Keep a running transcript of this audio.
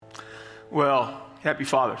Well, happy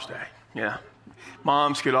Father's Day. Yeah.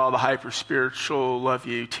 Moms get all the hyper spiritual, love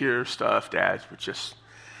you, tear stuff. Dads would just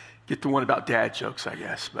get the one about dad jokes, I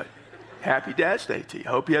guess. But happy Dad's Day to you.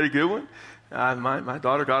 I hope you had a good one. My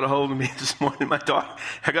daughter got a hold of me this morning. I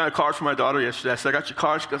got a card from my daughter yesterday. I said, I got your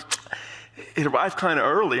card. She goes, it arrived kind of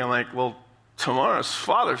early. I'm like, well, tomorrow's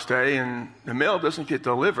Father's Day and the mail doesn't get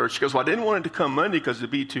delivered. She goes, well, I didn't want it to come Monday because it'd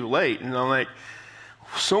be too late. And I'm like,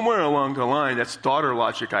 somewhere along the line, that's daughter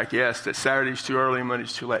logic, I guess, that Saturday's too early and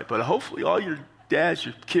Monday's too late. But hopefully all your dads,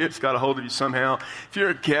 your kids got a hold of you somehow. If you're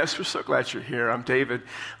a guest, we're so glad you're here. I'm David.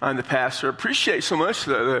 I'm the pastor. Appreciate so much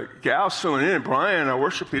the gals filling in. Brian, our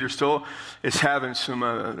worship leader, still is having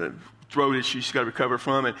some throat issues she's got to recover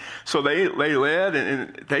from. And so they led,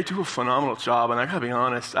 and they do a phenomenal job. And I got to be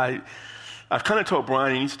honest, I've kind of told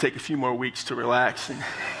Brian he needs to take a few more weeks to relax and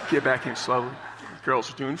get back in slowly. The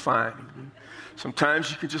girls are doing fine. Sometimes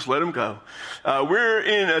you can just let them go. We're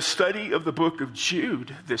in a study of the book of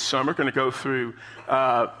Jude this summer. We're going to go through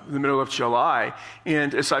the middle of July.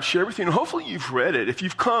 And as I've shared with you, and hopefully you've read it. If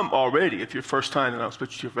you've come already, if you're first time, then I'll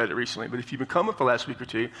expect you've read it recently. But if you've been coming for the last week or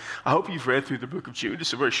two, I hope you've read through the book of Jude.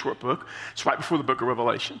 It's a very short book. It's right before the book of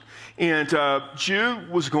Revelation. And Jude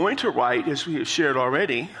was going to write, as we have shared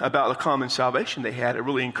already, about the common salvation they had, a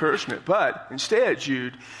really encouragement. But instead,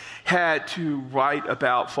 Jude had to write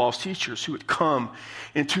about false teachers who had come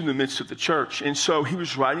into the midst of the church. And so he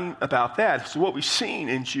was writing about that. So what we've seen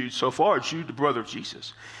in Jude so far, Jude, the brother of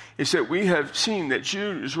Jesus, is that we have seen that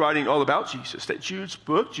Jude is writing all about Jesus, that Jude's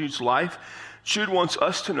book, Jude's life, Jude wants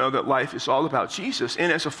us to know that life is all about Jesus.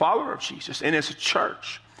 And as a follower of Jesus, and as a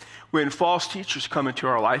church, when false teachers come into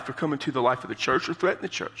our life or come into the life of the church or threaten the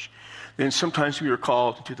church, then sometimes we are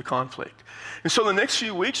called into the conflict. And so the next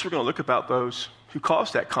few weeks, we're going to look about those who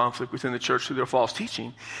caused that conflict within the church through their false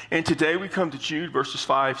teaching. And today we come to Jude verses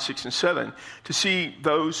 5, 6, and 7 to see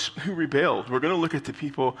those who rebelled. We're going to look at the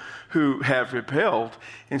people who have rebelled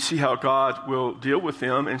and see how God will deal with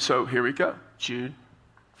them. And so here we go, Jude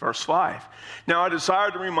verse 5. Now I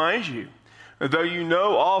desire to remind you, though you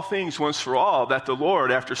know all things once for all, that the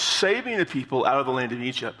Lord, after saving the people out of the land of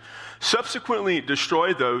Egypt, subsequently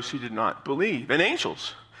destroyed those who did not believe, and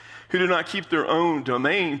angels who do not keep their own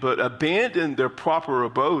domain, but abandon their proper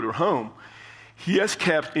abode or home. He has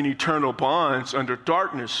kept in eternal bonds under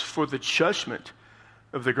darkness for the judgment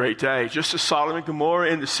of the great day, just as Sodom and Gomorrah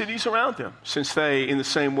and the cities around them, since they, in the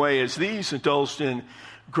same way as these, indulged in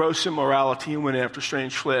gross immorality and went after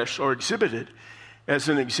strange flesh, are exhibited as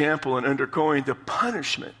an example in undergoing the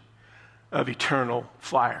punishment of eternal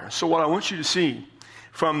fire. So what I want you to see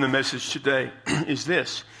from the message today is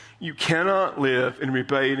this. You cannot live in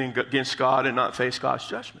rebellion against God and not face God's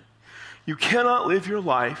judgment. You cannot live your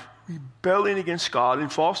life rebelling against God in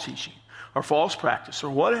false teaching or false practice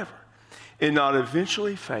or whatever and not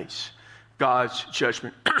eventually face God's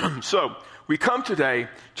judgment. So we come today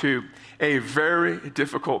to a very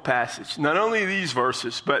difficult passage. Not only these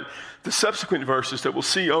verses, but the subsequent verses that we'll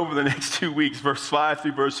see over the next 2 weeks, verse 5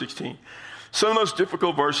 through verse 16. Some of the most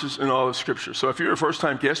difficult verses in all of Scripture. So if you're a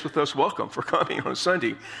first-time guest with us, welcome for coming on a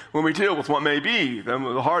Sunday when we deal with what may be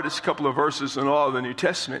the hardest couple of verses in all of the New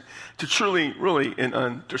Testament to truly, really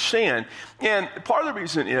understand. And part of the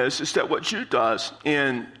reason is that what Jude does,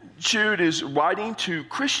 and Jude is writing to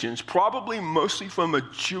Christians, probably mostly from a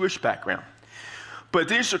Jewish background. But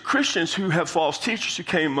these are Christians who have false teachers who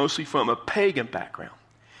came mostly from a pagan background.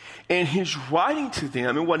 And he's writing to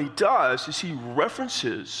them, and what he does is he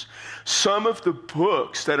references some of the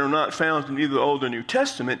books that are not found in either the Old or New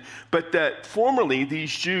Testament, but that formerly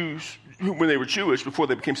these Jews, when they were Jewish, before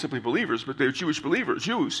they became simply believers, but they were Jewish believers,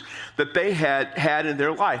 Jews, that they had in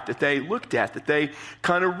their life, that they looked at, that they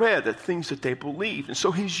kind of read, the things that they believed. And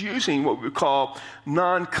so he's using what we call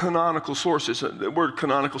non-canonical sources. The word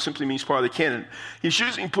canonical simply means part of the canon. He's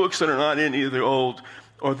using books that are not in either the Old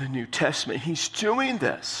or the New Testament. He's doing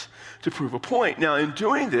this to prove a point. Now, in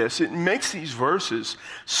doing this, it makes these verses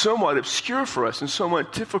somewhat obscure for us and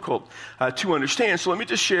somewhat difficult to understand. So let me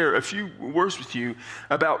just share a few words with you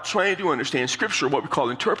about trying to understand Scripture, what we call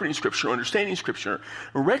interpreting Scripture, understanding Scripture,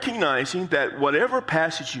 recognizing that whatever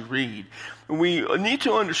passage you read, we need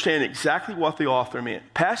to understand exactly what the author meant.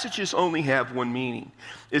 Passages only have one meaning.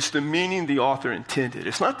 It's the meaning the author intended.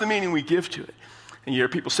 It's not the meaning we give to it. And you hear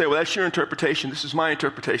people say, well, that's your interpretation. This is my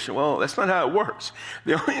interpretation. Well, that's not how it works.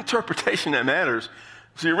 The only interpretation that matters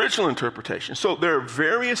It's the original interpretation. So there are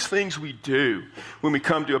various things we do when we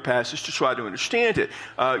come to a passage to try to understand it.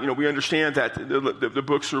 We understand that the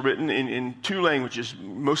books are written in two languages,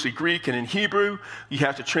 mostly Greek and in Hebrew. You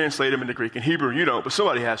have to translate them into Greek and Hebrew. You don't, but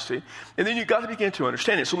somebody has to. And then you've got to begin to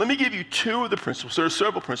understand it. So let me give you two of the principles. There are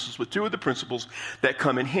several principles, but two of the principles that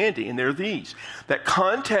come in handy, and they're these. That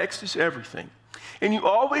context is everything. And you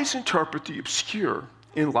always interpret the obscure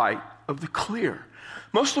in light of the clear.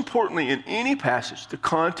 Most importantly, in any passage, the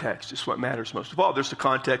context is what matters most of all. There's the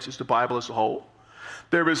context as the Bible as a whole.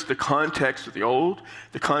 There is the context of the Old,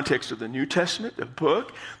 the context of the New Testament, the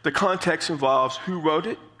book. The context involves who wrote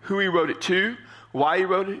it, who he wrote it to, why he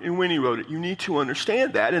wrote it, and when he wrote it. You need to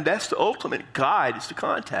understand that, and that's the ultimate guide, is the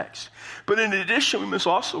context. But in addition, we must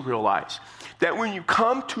also realize that when you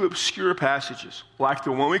come to obscure passages, like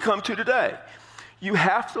the one we come to today, you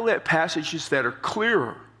have to let passages that are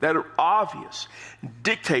clearer, that are obvious,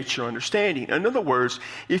 dictate your understanding. In other words,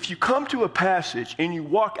 if you come to a passage and you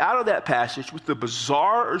walk out of that passage with a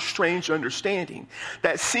bizarre or strange understanding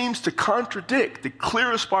that seems to contradict the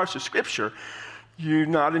clearest parts of Scripture, you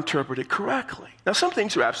not interpret it correctly. Now, some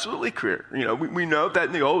things are absolutely clear. We know that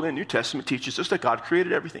in the Old and New Testament teaches us that God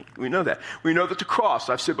created everything. We know that. We know that the cross,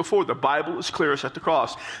 I've said before, the Bible is clearest at the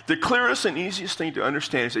cross. The clearest and easiest thing to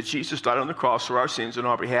understand is that Jesus died on the cross for our sins on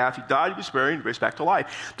our behalf. He died, he was buried, and raised back to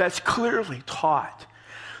life. That's clearly taught.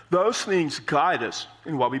 Those things guide us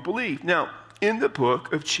in what we believe. Now, in the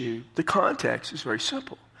book of Jude, the context is very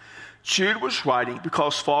simple. Jude was writing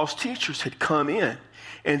because false teachers had come in.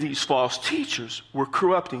 And these false teachers were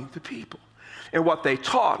corrupting the people. And what they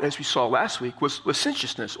taught, as we saw last week, was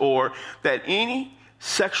licentiousness, or that any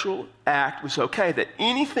sexual act was okay, that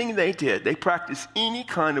anything they did, they practiced any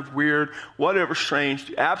kind of weird, whatever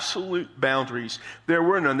strange, absolute boundaries. There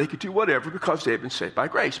were none. They could do whatever because they had been saved by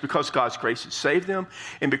grace, because God's grace had saved them,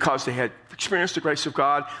 and because they had experienced the grace of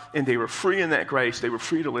God, and they were free in that grace. They were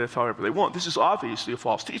free to live however they want. This is obviously a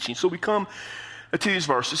false teaching. So we come to these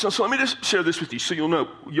verses. So let me just share this with you so you'll know.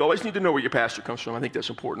 You always need to know where your pastor comes from. I think that's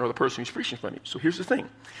important, or the person who's preaching from you. So here's the thing.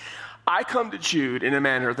 I come to Jude in a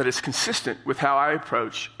manner that is consistent with how I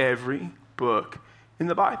approach every book in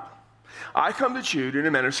the Bible. I come to Jude in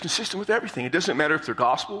a manner that's consistent with everything. It doesn't matter if they're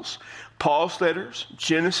Gospels, Paul's letters,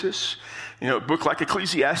 Genesis, a book like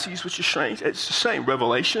Ecclesiastes, which is strange. It's the same.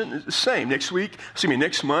 Revelation is the same.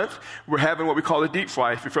 Next month, we're having what we call a deep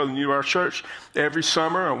fry. If you're fairly new to our church, every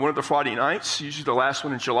summer on one of the Friday nights, usually the last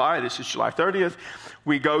one in July, this is July 30th,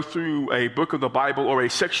 we go through a book of the Bible or a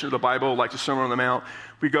section of the Bible, like the Sermon on the Mount.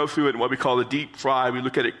 We go through it in what we call the deep fry. We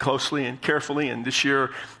look at it closely and carefully. And this year,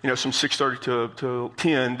 from 6:30 to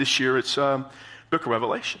 10, this year it's book of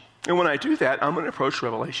Revelation. And when I do that, I'm going to approach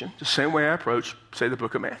Revelation the same way I approach, say, the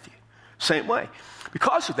book of Matthew. Same way.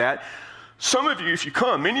 Because of that, some of you, if you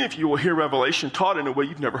come, many of you will hear Revelation taught in a way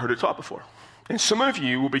you've never heard it taught before. And some of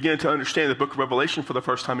you will begin to understand the book of Revelation for the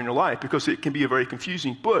first time in your life because it can be a very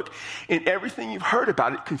confusing book. And everything you've heard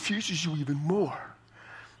about it confuses you even more.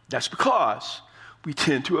 That's because we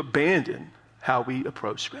tend to abandon how we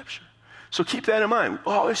approach Scripture. So keep that in mind.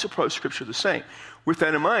 We always approach Scripture the same. With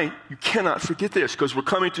that in mind, you cannot forget this because we're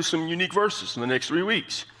coming to some unique verses in the next 3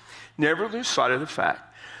 weeks. Never lose sight of the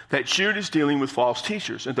fact that Jude is dealing with false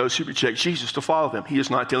teachers and those who reject Jesus to follow them. He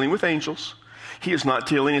is not dealing with angels. He is not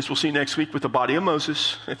dealing, as we'll see next week, with the body of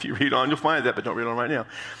Moses. If you read on, you'll find that, but don't read on right now.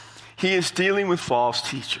 He is dealing with false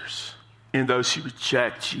teachers and those who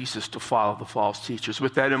reject Jesus to follow the false teachers.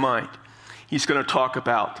 With that in mind, he's going to talk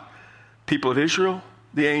about people of Israel,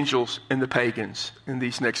 the angels, and the pagans in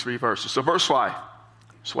these next 3 verses. So verse 5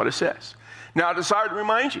 is what it says. Now I desire to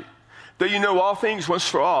remind you that you know all things once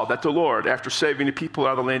for all, that the Lord, after saving the people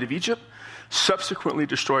out of the land of Egypt, subsequently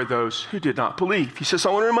destroyed those who did not believe. He says,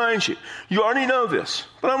 I want to remind you. You already know this,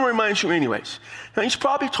 but I'm going to remind you anyways. Now, he's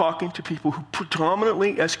probably talking to people who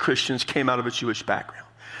predominantly, as Christians, came out of a Jewish background.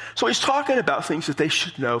 So he's talking about things that they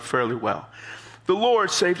should know fairly well. The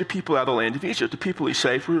Lord saved the people out of the land of Egypt. The people he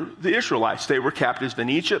saved were the Israelites. They were captives in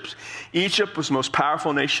Egypt. Egypt was the most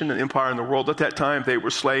powerful nation and empire in the world at that time. They were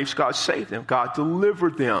slaves. God saved them. God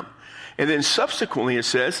delivered them. And then subsequently it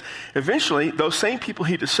says, eventually, those same people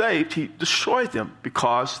he saved, he destroyed them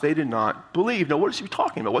because they did not believe. Now, what is he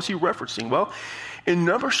talking about? What's he referencing? Well, in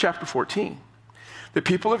Numbers chapter 14, the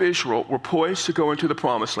people of Israel were poised to go into the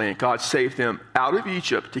promised land. God saved them out of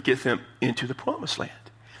Egypt to get them into the promised land.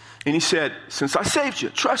 And he said, since I saved you,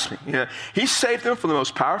 trust me. He saved them from the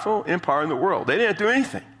most powerful empire in the world. They didn't do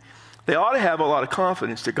anything. They ought to have a lot of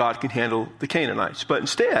confidence that God can handle the Canaanites. But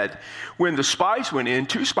instead, when the spies went in,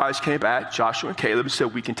 2 spies came back, Joshua and Caleb, and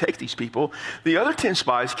said, we can take these people. The other 10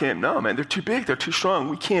 spies came, no, man, they're too big, they're too strong,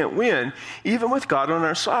 we can't win. Even with God on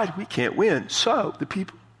our side, we can't win. So the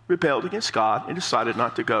people rebelled against God and decided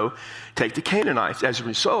not to go take the Canaanites. As a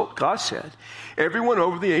result, God said, everyone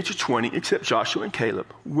over the age of 20, except Joshua and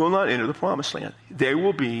Caleb, will not enter the promised land. They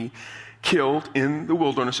will be killed in the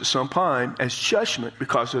wilderness at some time as judgment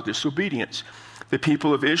because of disobedience. The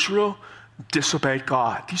people of Israel disobeyed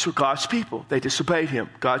God. These were God's people. They disobeyed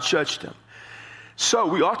him. God judged them. So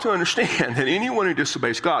we ought to understand that anyone who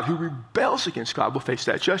disobeys God, who rebels against God, will face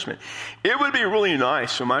that judgment. It would be really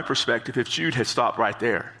nice from my perspective if Jude had stopped right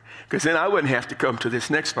there, because then I wouldn't have to come to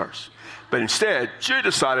this next verse. But instead, Jude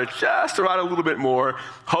decided just to write a little bit more.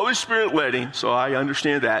 Holy Spirit led him, so I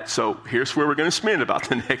understand that. So here's where we're going to spend about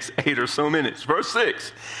the next 8 or so minutes. Verse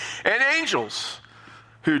 6, and angels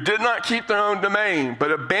who did not keep their own domain, but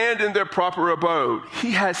abandoned their proper abode,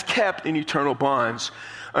 he has kept in eternal bonds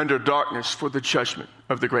under darkness for the judgment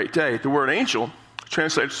of the great day. The word angel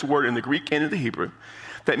translates the word in the Greek and in the Hebrew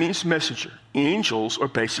that means messenger. Angels are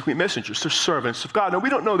basically messengers. They're servants of God. Now, we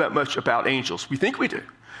don't know that much about angels. We think we do.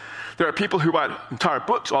 There are people who write entire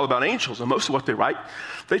books all about angels, and most of what they write,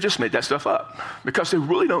 they just made that stuff up because they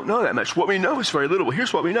really don't know that much. What we know is very little. Well,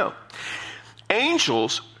 here's what we know.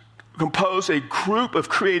 Angels compose a group of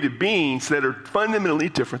created beings that are fundamentally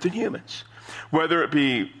different than humans. Whether it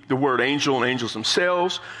be the word angel and angels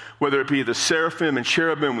themselves, whether it be the seraphim and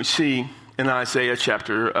cherubim we see in Isaiah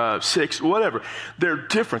chapter 6, whatever. They're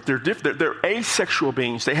different. They're asexual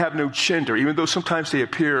beings. They have no gender, even though sometimes they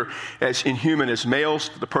appear as inhuman as males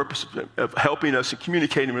for the purpose of helping us and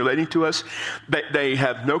communicating and relating to us. They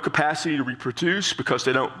have no capacity to reproduce because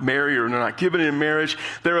they don't marry or they're not given in marriage.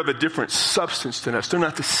 They're of a different substance than us. They're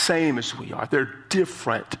not the same as we are. They're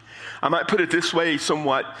different. I might put it this way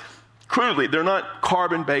somewhat crudely. They're not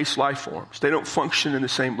carbon-based life forms. They don't function in the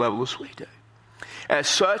same level as we do. As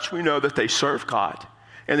such, we know that they serve God,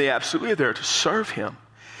 and they absolutely are there to serve him.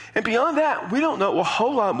 And beyond that, we don't know a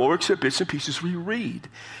whole lot more except bits and pieces we read.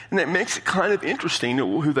 And that makes it kind of interesting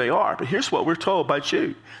who they are. But here's what we're told by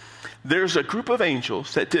Jude. There's a group of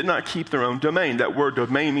angels that did not keep their own domain. That word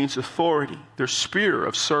domain means authority, their sphere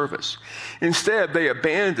of service. Instead, they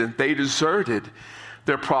abandoned, they deserted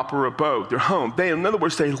their proper abode, their home. In other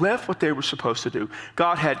words, they left what they were supposed to do.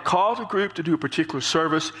 God had called a group to do a particular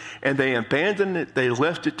service, and they abandoned it. They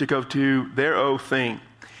left it to go do their own thing.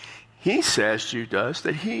 He says, Jude does,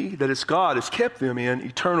 that is God, has kept them in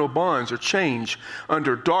eternal bonds or change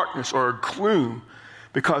under darkness or gloom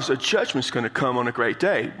because a judgment's going to come on a great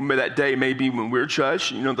day. That day may be when we're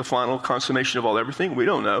judged, the final consummation of everything. We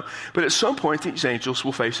don't know. But at some point, these angels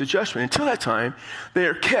will face a judgment. Until that time, they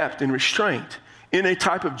are kept in restraint, in a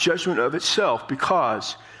type of judgment of itself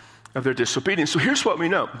because of their disobedience. So here's what we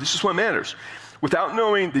know. This is what matters. Without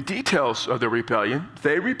knowing the details of their rebellion,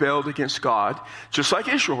 they rebelled against God, just like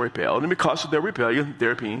Israel rebelled, and because of their rebellion,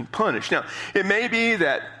 they're being punished. Now, it may be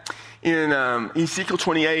that in Ezekiel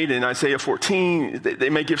 28 and Isaiah 14, they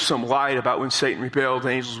may give some light about when Satan rebelled, the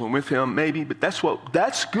angels went with him, maybe, but that's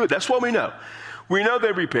good. That's what we know. We know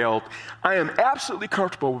they rebelled. I am absolutely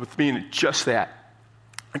comfortable with being just that,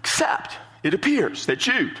 except it appears that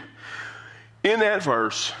Jude, in that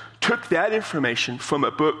verse, took that information from a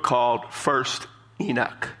book called 1st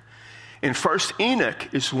Enoch. And 1st Enoch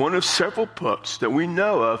is one of several books that we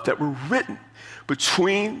know of that were written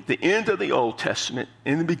between the end of the Old Testament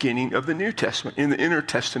and the beginning of the New Testament, in the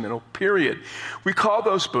intertestamental period. We call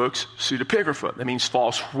those books pseudepigrapha. That means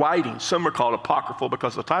false writing. Some are called apocryphal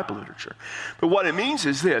because of the type of literature. But what it means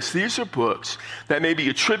is this. These are books that may be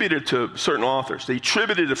attributed to certain authors. They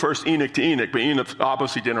attributed the 1st Enoch to Enoch, but Enoch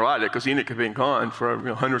obviously didn't write it because Enoch had been gone for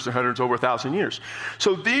hundreds and hundreds, over 1,000 years.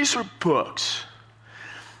 So these are books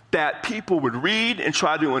that people would read and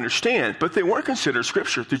try to understand, but they weren't considered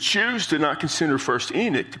scripture. The Jews did not consider 1st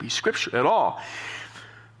Enoch to be scripture at all.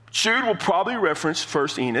 Jude will probably reference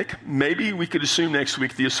 1st Enoch. Maybe we could assume next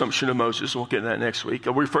week the assumption of Moses. We'll get to that next week.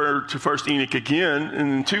 I'll refer to 1st Enoch again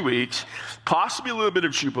in 2 weeks, possibly a little bit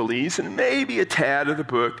of Jubilees, and maybe a tad of the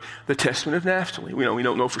book, the Testament of Naphtali. We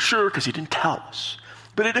don't know for sure because he didn't tell us,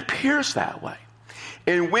 but it appears that way.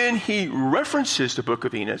 And when he references the book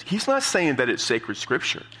of Enoch, he's not saying that it's sacred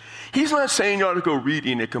scripture. He's not saying you ought to go read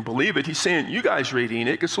Enoch and believe it. He's saying, you guys read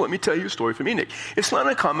Enoch, and so let me tell you a story from Enoch. It's not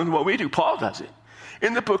uncommon what we do. Paul does it.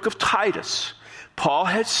 In the book of Titus, Paul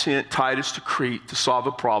had sent Titus to Crete to solve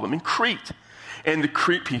a problem in Crete. And the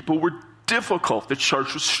Crete people were difficult. The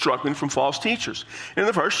church was struggling from false teachers. In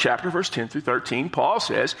the first chapter, verse 10 through 13, Paul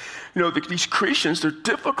says, these Christians, they're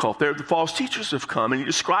difficult. The false teachers have come, and he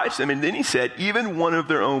describes them. And then he said, even one of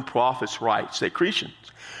their own prophets writes that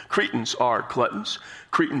Cretans are gluttons.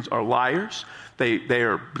 Cretans are liars.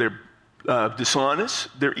 They're dishonest.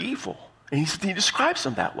 They're evil. And he describes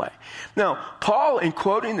them that way. Now, Paul, in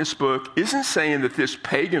quoting this book, isn't saying that this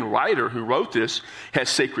pagan writer who wrote this has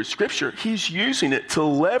sacred scripture. He's using it to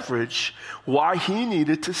leverage why he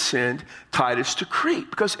needed to send Titus to Crete,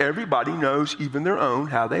 because everybody knows, even their own,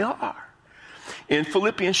 how they are. In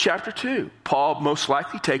Philippians chapter 2, Paul most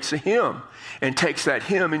likely takes a hymn and takes that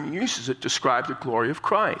hymn and uses it to describe the glory of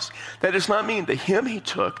Christ. That does not mean the hymn he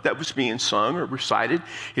took that was being sung or recited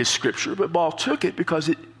is scripture, but Paul took it because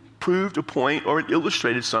it proved a point or it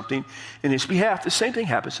illustrated something in his behalf. The same thing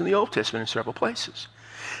happens in the Old Testament in several places.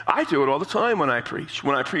 I do it all the time when I preach.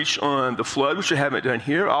 When I preach on the flood, which I haven't done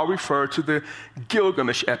here, I'll refer to the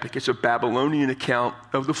Gilgamesh epic. It's a Babylonian account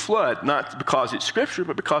of the flood, not because it's scripture,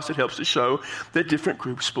 but because it helps to show that different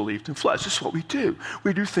groups believed in floods. This is what we do.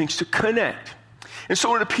 We do things to connect. And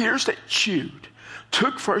so it appears that Jude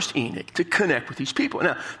took 1 Enoch to connect with these people.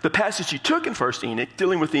 Now, the passage he took in 1 Enoch,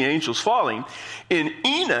 dealing with the angels falling, in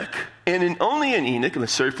Enoch, and only in Enoch, and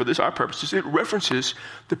let's say for our purposes, it references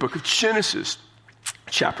the book of Genesis,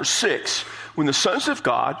 chapter 6. When the sons of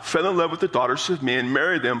God fell in love with the daughters of men,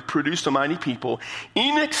 married them, produced a mighty people,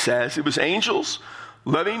 Enoch says it was angels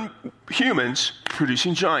loving humans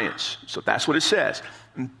producing giants. So that's what it says.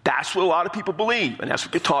 And that's what a lot of people believe, and that's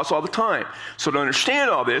what gets taught us all the time. So to understand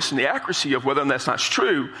all this and the accuracy of whether or not that's not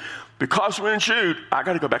true, because we're in Jude, I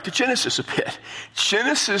got to go back to Genesis a bit.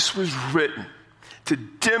 Genesis was written to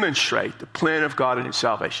demonstrate the plan of God in his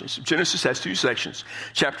salvation. So Genesis has two sections,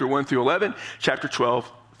 chapter 1 through 11, chapter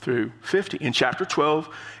 12 through 50. In chapter 12,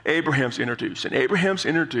 Abraham's introduced. And Abraham's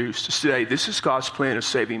introduced to say this is God's plan of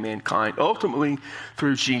saving mankind, ultimately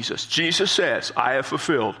through Jesus. Jesus says, I have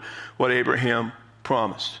fulfilled what Abraham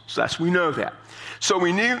promised. So we know that. So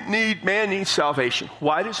man needs salvation.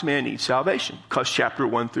 Why does man need salvation? Because chapter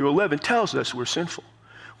 1 through 11 tells us we're sinful.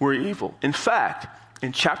 We're evil. In fact,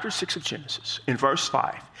 in chapter 6 of Genesis, in verse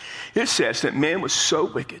 5, it says that man was so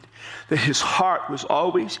wicked that his heart was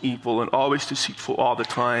always evil and always deceitful all the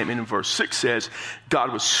time. And in verse 6 says,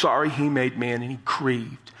 God was sorry he made man and he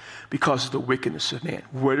grieved because of the wickedness of man.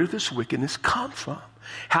 Where did this wickedness come from?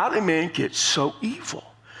 How did man get so evil?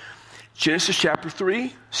 Genesis chapter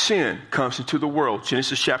 3, sin comes into the world.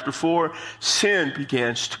 Genesis chapter 4, sin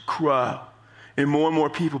begins to grow. And more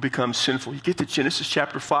people become sinful. You get to Genesis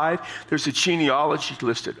chapter 5, there's a genealogy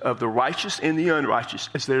listed of the righteous and the unrighteous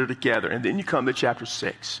as they're together. And then you come to chapter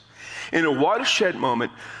 6. In a watershed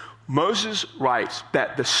moment, Moses writes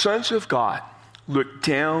that the sons of God looked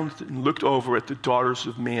down and looked over at the daughters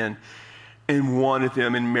of men and wanted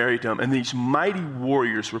them and married them. And these mighty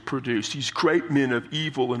warriors were produced, these great men of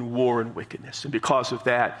evil and war and wickedness. And because of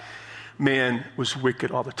that, man was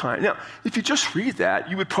wicked all the time. Now, if you just read that,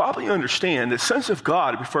 you would probably understand that sons of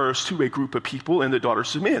God refers to a group of people and the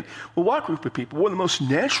daughters of men. Well, what group of people? Well, the most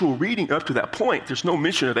natural reading up to that point, there's no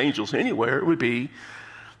mention of angels anywhere, it would be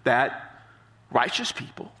that righteous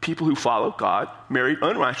people, people who followed God, married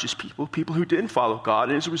unrighteous people, people who didn't follow God,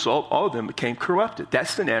 and as a result, all of them became corrupted.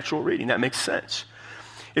 That's the natural reading. That makes sense.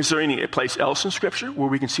 Is there any place else in Scripture where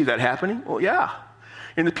we can see that happening? Well, yeah.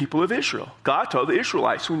 In the people of Israel. God told the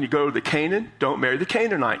Israelites, when you go to the Canaan, don't marry the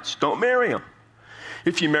Canaanites. Don't marry them.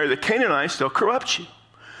 If you marry the Canaanites, they'll corrupt you.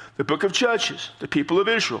 The book of Judges, the people of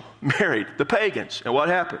Israel married the pagans. And what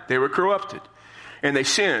happened? They were corrupted. And they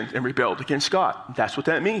sinned and rebelled against God. That's what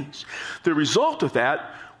that means. The result of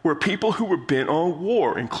that were people who were bent on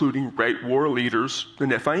war, including great war leaders, the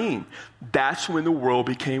Nephilim. That's when the world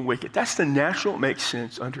became wicked. That's the natural, makes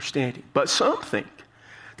sense understanding. But some think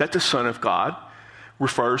that the Son of God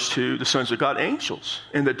refers to the sons of God, angels,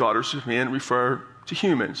 and the daughters of men refer to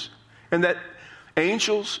humans, and that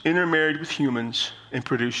angels intermarried with humans and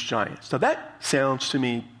produced giants. Now that sounds to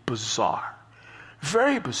me bizarre,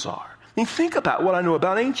 very bizarre. I mean, think about what I know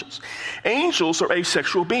about angels. Angels are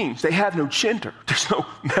asexual beings. They have no gender. There's no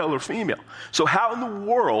male or female. So how in the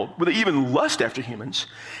world would they even lust after humans?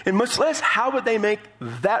 And much less, how would they make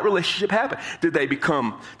that relationship happen? Did they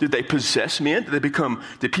possess men?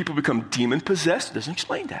 Did people become demon possessed? It doesn't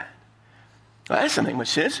explain that. Well, that doesn't make much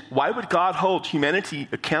sense. Why would God hold humanity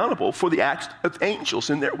accountable for the acts of angels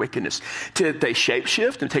and their wickedness? Did they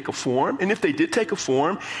shapeshift and take a form? And if they did take a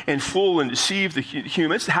form and fool and deceive the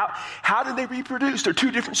humans, how did they reproduce? They're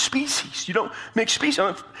two different species. You don't mix species.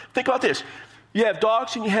 Think about this. You have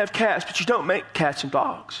dogs and you have cats, but you don't make cats and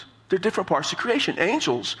dogs. They're different parts of creation.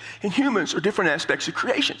 Angels and humans are different aspects of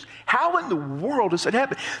creations. How in the world does that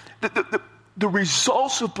happen? The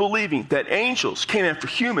results of believing that angels came after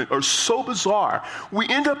humans are so bizarre, we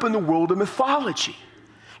end up in the world of mythology.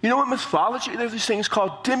 You know what mythology? There's these things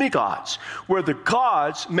called demigods, where the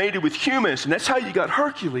gods mated with humans, and that's how you got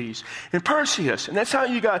Hercules and Perseus, and that's how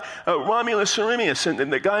you got Romulus and Remus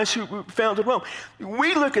and the guys who founded Rome.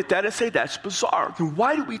 We look at that and say that's bizarre. And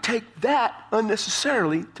why do we take that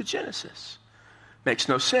unnecessarily to Genesis? Makes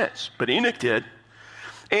no sense, but Enoch did.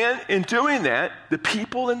 And in doing that, the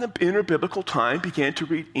people in the interbiblical time began to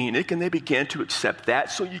read Enoch, and they began to accept that.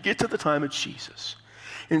 So you get to the time of Jesus.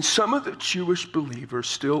 And some of the Jewish believers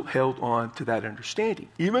still held on to that understanding,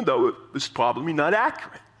 even though it was probably not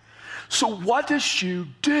accurate. So what does Jude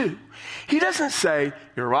do? He doesn't say,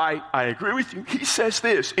 you're right, I agree with you. He says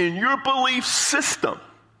this, in your belief system,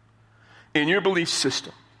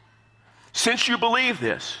 since you believe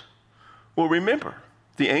this, well, remember,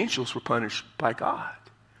 the angels were punished by God.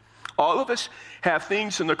 All of us have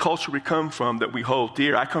things in the culture we come from that we hold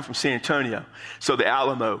dear. I come from San Antonio, so the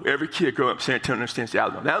Alamo. Every kid growing up in San Antonio understands the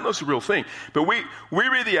Alamo. The Alamo's a real thing. But we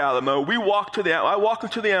read the Alamo. I walk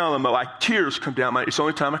into the Alamo. Tears come down it's the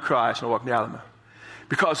only time I cry is when I walk in the Alamo.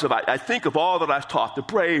 Because I think of all that I've taught, the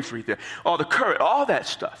bravery, all the courage, all that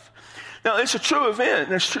stuff. Now, it's a true event,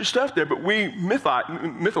 and there's true stuff there, but we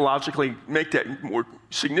mythologically make that more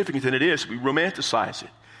significant than it is. We romanticize it.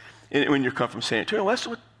 And when you come from San Antonio, that's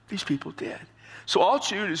what these people did. So all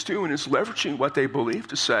Jude is doing is leveraging what they believe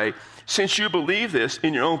to say, since you believe this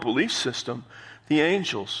in your own belief system, the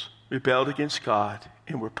angels rebelled against God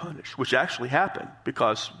and were punished, which actually happened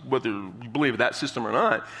because whether you believe that system or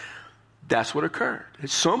not, that's what occurred. At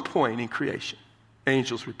some point in creation,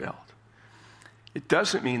 angels rebelled. It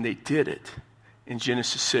doesn't mean they did it in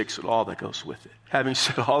Genesis 6 with all that goes with it. Having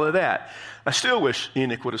said all of that, I still wish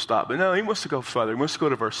Enoch would have stopped, but no, he wants to go further. He wants to go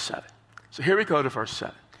to verse 7. So here we go to verse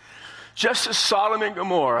 7. Just as Sodom and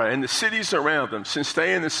Gomorrah and the cities around them, since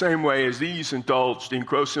they in the same way as these indulged in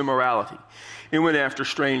gross immorality and went after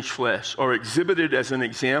strange flesh, are exhibited as an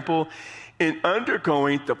example in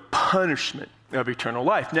undergoing the punishment of eternal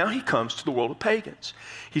life. Now he comes to the world of pagans.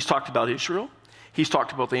 He's talked about Israel. He's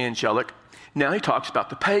talked about the angelic. Now he talks about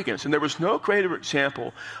the pagans. And there was no greater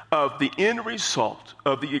example of the end result,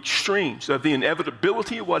 of the extremes, of the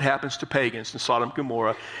inevitability of what happens to pagans in Sodom and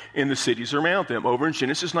Gomorrah and the cities around them. Over in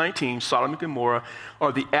Genesis 19, Sodom and Gomorrah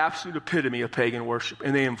are the absolute epitome of pagan worship.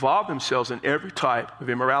 And they involve themselves in every type of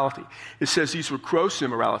immorality. It says these were gross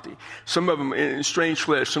immorality. Some of them in strange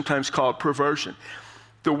flesh, sometimes called perversion.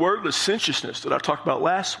 The word licentiousness that I talked about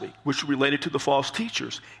last week, which related to the false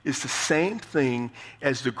teachers, is the same thing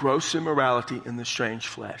as the gross immorality in the strange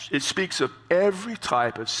flesh. It speaks of every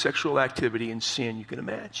type of sexual activity and sin you can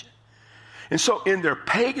imagine. And so in their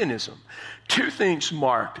paganism, two things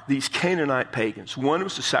marked these Canaanite pagans. One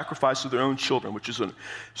was the sacrifice of their own children, which is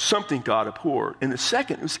something God abhorred. And the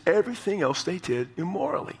second was everything else they did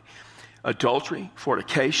immorally. Adultery,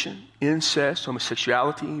 fornication, incest,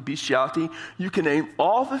 homosexuality, bestiality. You can name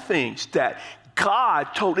all the things that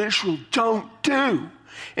God told Israel don't do.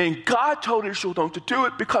 And God told Israel don't to do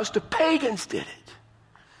it because the pagans did it.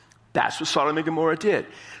 That's what Sodom and Gomorrah did.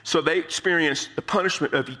 So they experienced the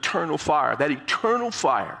punishment of eternal fire. That eternal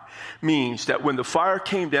fire means that when the fire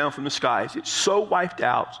came down from the skies, it so wiped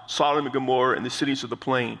out Sodom and Gomorrah and the cities of the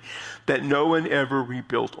plain that no one ever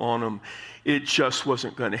rebuilt on them. It just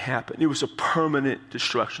wasn't going to happen. It was a permanent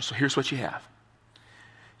destruction. So here's what you have.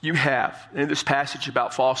 You have, in this passage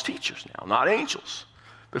about false teachers now, not angels,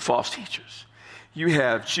 but false teachers. You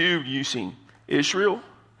have Jude using Israel,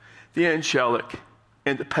 the angelic,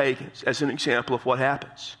 and the pagans as an example of what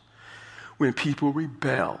happens when people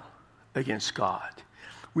rebel against God.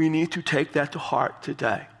 We need to take that to heart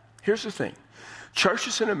today. Here's the thing.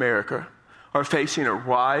 Churches in America are facing a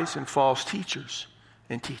rise in false teachers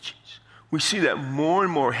and teachings. We see that more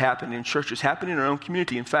and more happen in churches, happen in our own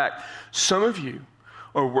community. In fact, some of you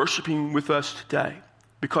are worshiping with us today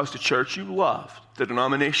because the church you loved, the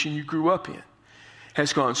denomination you grew up in,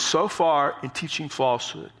 has gone so far in teaching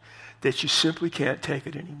falsehood that you simply can't take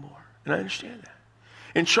it anymore. And I understand that.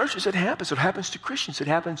 In churches, it happens. It happens to Christians. It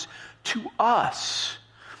happens to us.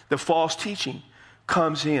 The false teaching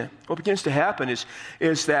comes in. What begins to happen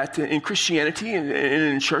is that in Christianity and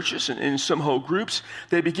in churches and in some whole groups,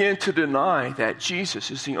 they begin to deny that Jesus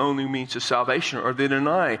is the only means of salvation, or they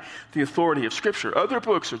deny the authority of Scripture. Other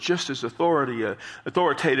books are just as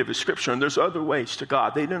authoritative as Scripture, and there's other ways to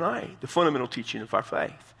God. They deny the fundamental teaching of our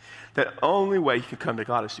faith. That only way you can come to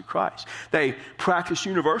God is through Christ. They practice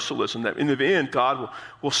universalism, that in the end, God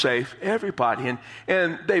will save everybody.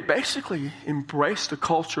 And they basically embrace the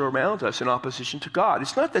culture around us in opposition to God.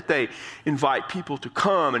 It's not that they invite people to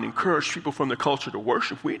come and encourage people from the culture to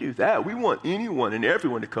worship. We do that. We want anyone and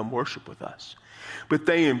everyone to come worship with us. But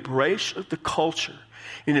they embrace the culture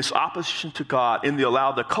in its opposition to God, and they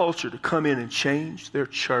allow the culture to come in and change their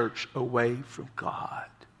church away from God.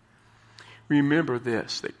 Remember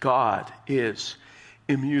this, that God is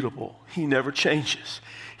immutable. He never changes.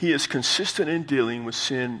 He is consistent in dealing with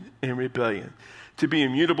sin and rebellion. To be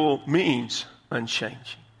immutable means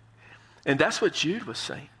unchanging. And that's what Jude was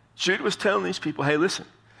saying. Jude was telling these people, hey, listen,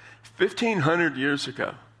 1,500 years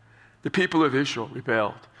ago, the people of Israel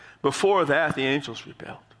rebelled. Before that, the angels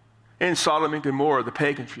rebelled. In Sodom and Gomorrah, the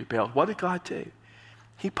pagans rebelled. What did God do?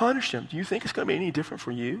 He punished them. Do you think it's going to be any different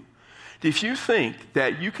for you? If you think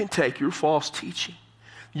that you can take your false teaching,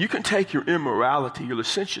 you can take your immorality, your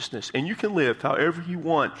licentiousness, and you can live however you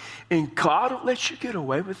want, and God will let you get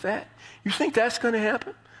away with that, you think that's going to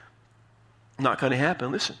happen? Not going to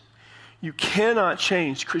happen. Listen, you cannot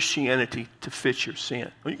change Christianity to fit your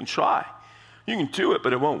sin. Well, you can try. You can do it,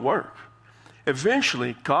 but it won't work.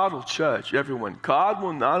 Eventually, God will judge everyone. God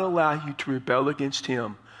will not allow you to rebel against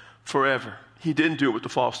him forever. He didn't do it with the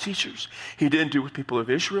false teachers. He didn't do it with people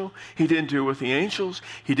of Israel. He didn't do it with the angels.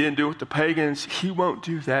 He didn't do it with the pagans. He won't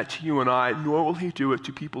do that to you and I, nor will he do it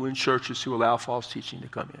to people in churches who allow false teaching to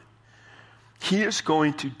come in. He is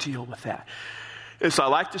going to deal with that. As I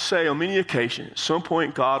like to say on many occasions, at some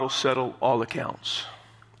point God will settle all accounts.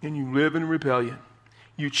 And you live in rebellion.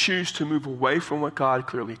 You choose to move away from what God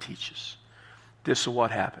clearly teaches. This is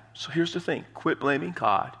what happened. So here's the thing. Quit blaming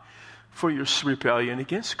God for your rebellion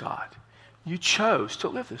against God. You chose to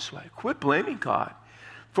live this way. Quit blaming God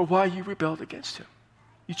for why you rebelled against him.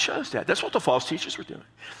 You chose that. That's what the false teachers were doing.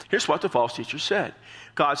 Here's what the false teachers said.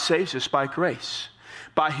 God saves us by grace.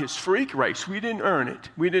 By his free grace. We didn't earn it.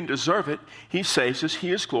 We didn't deserve it. He saves us. He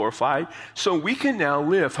is glorified. So we can now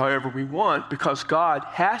live however we want because God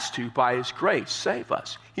has to, by his grace, save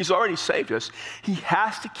us. He's already saved us. He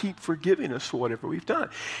has to keep forgiving us for whatever we've done.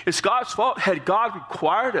 It's God's fault. Had God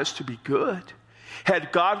required us to be good,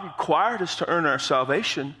 had God required us to earn our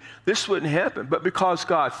salvation, this wouldn't happen. But because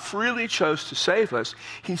God freely chose to save us,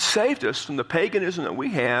 he saved us from the paganism that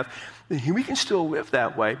we have, and we can still live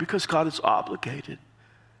that way because God is obligated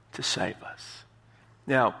to save us.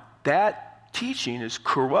 Now, that teaching is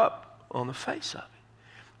corrupt on the face of it.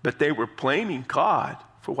 But they were blaming God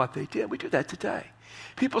for what they did. We do that today.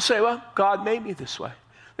 People say, well, God made me this way.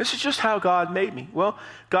 This is just how God made me. Well,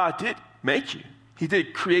 God did make you. He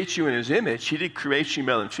did create you in his image. He did create you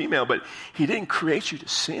male and female, but he didn't create you to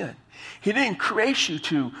sin. He didn't create you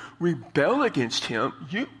to rebel against him.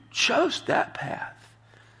 You chose that path.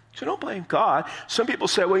 So don't blame God. Some people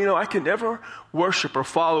say, well, I can never worship or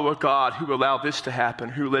follow a God who allowed this to happen,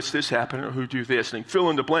 who lets this happen, or who do this. And they fill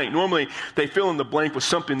in the blank. Normally, they fill in the blank with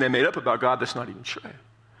something they made up about God that's not even true.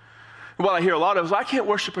 And what I hear a lot of is, I can't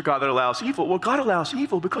worship a God that allows evil. Well, God allows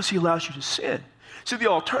evil because he allows you to sin. See, the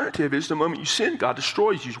alternative is the moment you sin, God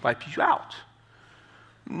destroys you, wipes you out.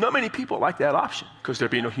 Not many people like that option because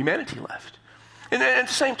there'd be no humanity left. And then at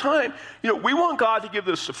the same time, we want God to give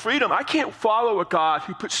us the freedom. I can't follow a God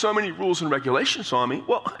who puts so many rules and regulations on me.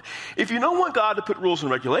 Well, if you don't want God to put rules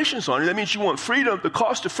and regulations on you, that means you want freedom. The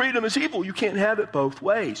cost of freedom is evil. You can't have it both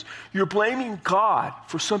ways. You're blaming God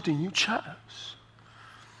for something you chose.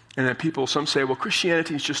 And then some say, well,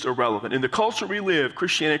 Christianity is just irrelevant. In the culture we live,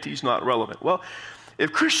 Christianity is not relevant. Well,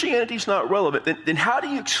 if Christianity is not relevant, then how do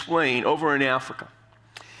you explain over in Africa,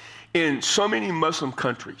 in so many Muslim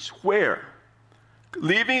countries, where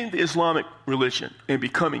leaving the Islamic religion and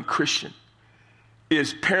becoming Christian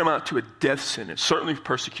is paramount to a death sentence, certainly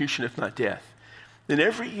persecution if not death, then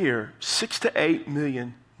every year 6 to 8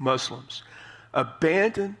 million Muslims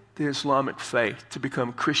abandon the Islamic faith to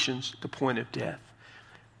become Christians at the point of death.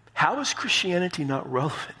 How is Christianity not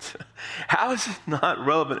relevant? How is it not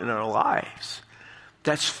relevant in our lives?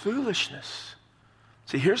 That's foolishness.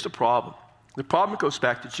 See, here's the problem. The problem goes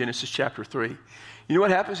back to Genesis chapter 3. You know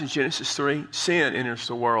what happens in Genesis 3? Sin enters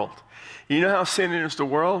the world. You know how sin enters the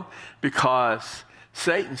world? Because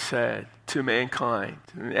Satan said to mankind,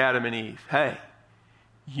 to Adam and Eve, hey,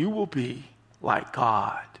 you will be like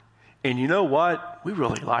God. And you know what? We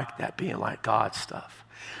really like that being like God stuff.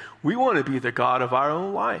 We want to be the God of our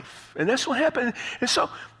own life. And that's what happened. And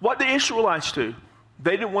so what the Israelites do,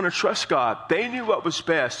 they didn't want to trust God. They knew what was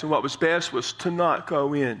best, and what was best was to not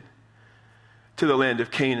go in to the land of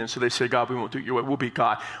Canaan. So they said, God, we won't do it your way. We'll be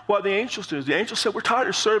God. What the angels do is the angels said, we're tired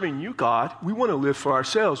of serving you, God. We want to live for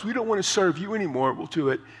ourselves. We don't want to serve you anymore. We'll do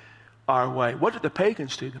it our way. What did the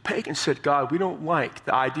pagans do? The pagans said, God, we don't like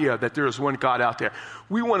the idea that there is one God out there.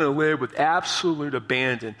 We want to live with absolute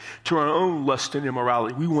abandon to our own lust and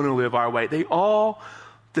immorality. We want to live our way. They all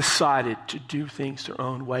decided to do things their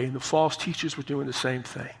own way, and the false teachers were doing the same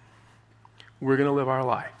thing. We're going to live our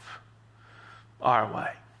life our way.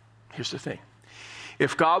 Here's the thing.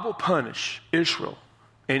 If God will punish Israel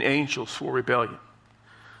and angels for rebellion,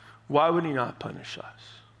 why would he not punish us?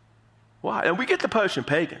 Why? And we get to punishing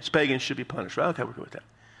pagans. Pagans should be punished, right? Okay, we're good with that.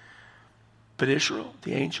 But Israel,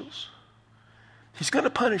 the angels, he's going to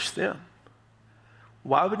punish them.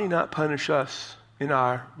 Why would he not punish us in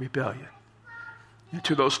our rebellion? And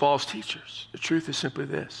to those false teachers, the truth is simply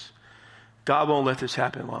this. God won't let this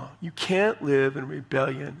happen long. You can't live in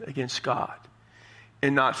rebellion against God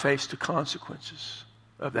and not face the consequences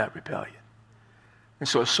of that rebellion. And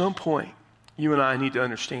so at some point, you and I need to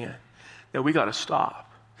understand that we got to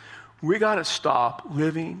stop. We got to stop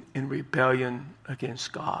living in rebellion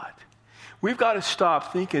against God. We've got to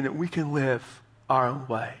stop thinking that we can live our own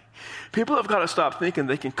way. People have got to stop thinking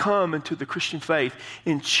they can come into the Christian faith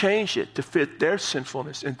and change it to fit their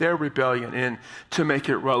sinfulness and their rebellion and to make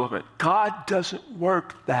it relevant. God doesn't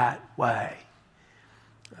work that way.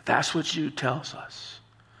 That's what Jude tells us.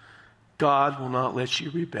 God will not let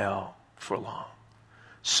you rebel for long.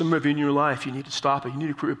 Some of you in your life, you need to stop it. You need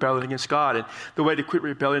to quit rebelling against God. And the way to quit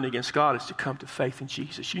rebelling against God is to come to faith in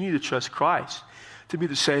Jesus. You need to trust Christ to be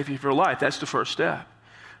the Savior of your life. That's the first step.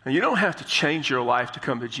 And you don't have to change your life to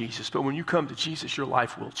come to Jesus, but when you come to Jesus, your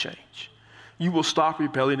life will change. You will stop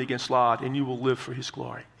rebelling against God, and you will live for his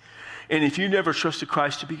glory. And if you never trusted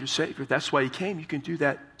Christ to be your Savior, that's why he came. You can do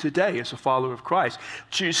that today as a follower of Christ.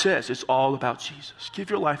 Jesus says it's all about Jesus. Give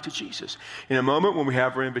your life to Jesus. In a moment when we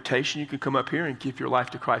have our invitation, you can come up here and give your life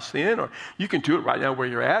to Christ then, or you can do it right now where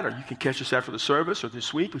you're at, or you can catch us after the service or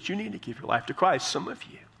this week, but you need to give your life to Christ. Some of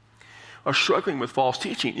you are struggling with false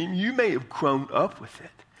teaching, and you may have grown up with it.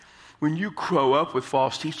 When you grow up with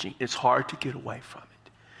false teaching, it's hard to get away from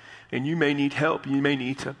it. And you may need help. You may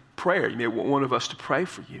need prayer. You may want one of us to pray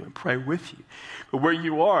for you and pray with you. But where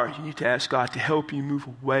you are, you need to ask God to help you move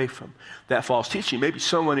away from that false teaching. Maybe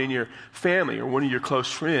someone in your family or one of your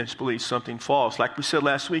close friends believes something false. Like we said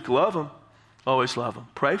last week, love them. Always love them.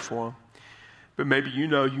 Pray for them. But maybe you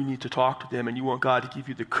know you need to talk to them and you want God to give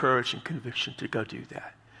you the courage and conviction to go do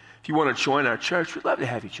that. If you want to join our church, we'd love to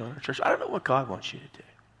have you join our church. I don't know what God wants you to do.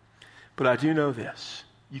 But I do know this.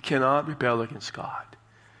 You cannot rebel against God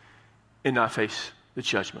and not face the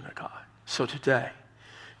judgment of God. So today,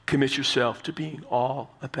 commit yourself to being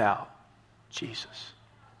all about Jesus.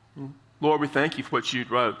 Lord, we thank you for what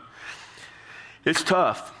Jude wrote. It's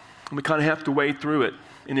tough. And we kind of have to wade through it.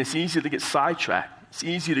 And it's easy to get sidetracked. It's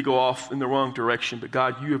easy to go off in the wrong direction. But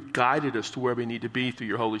God, you have guided us to where we need to be through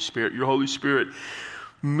your Holy Spirit. Your Holy Spirit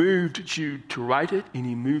moved Jude to write it, and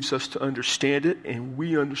he moves us to understand it, and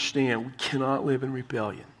we understand we cannot live in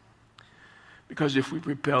rebellion. Because if we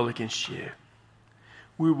rebel against you,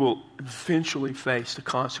 we will eventually face the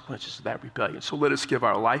consequences of that rebellion. So let us give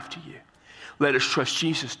our life to you. Let us trust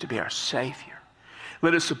Jesus to be our Savior.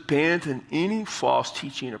 Let us abandon any false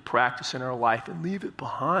teaching or practice in our life and leave it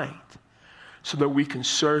behind so that we can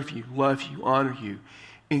serve you, love you, honor you,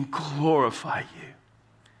 and glorify you.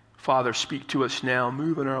 Father, speak to us now.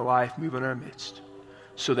 Move in our life, move in our midst,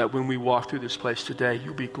 so that when we walk through this place today,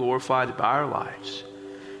 you'll be glorified by our lives.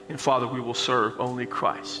 And Father, we will serve only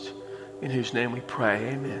Christ, in whose name we pray.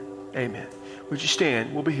 Amen. Amen. Would you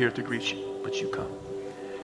stand? We'll be here to greet you. Would you come?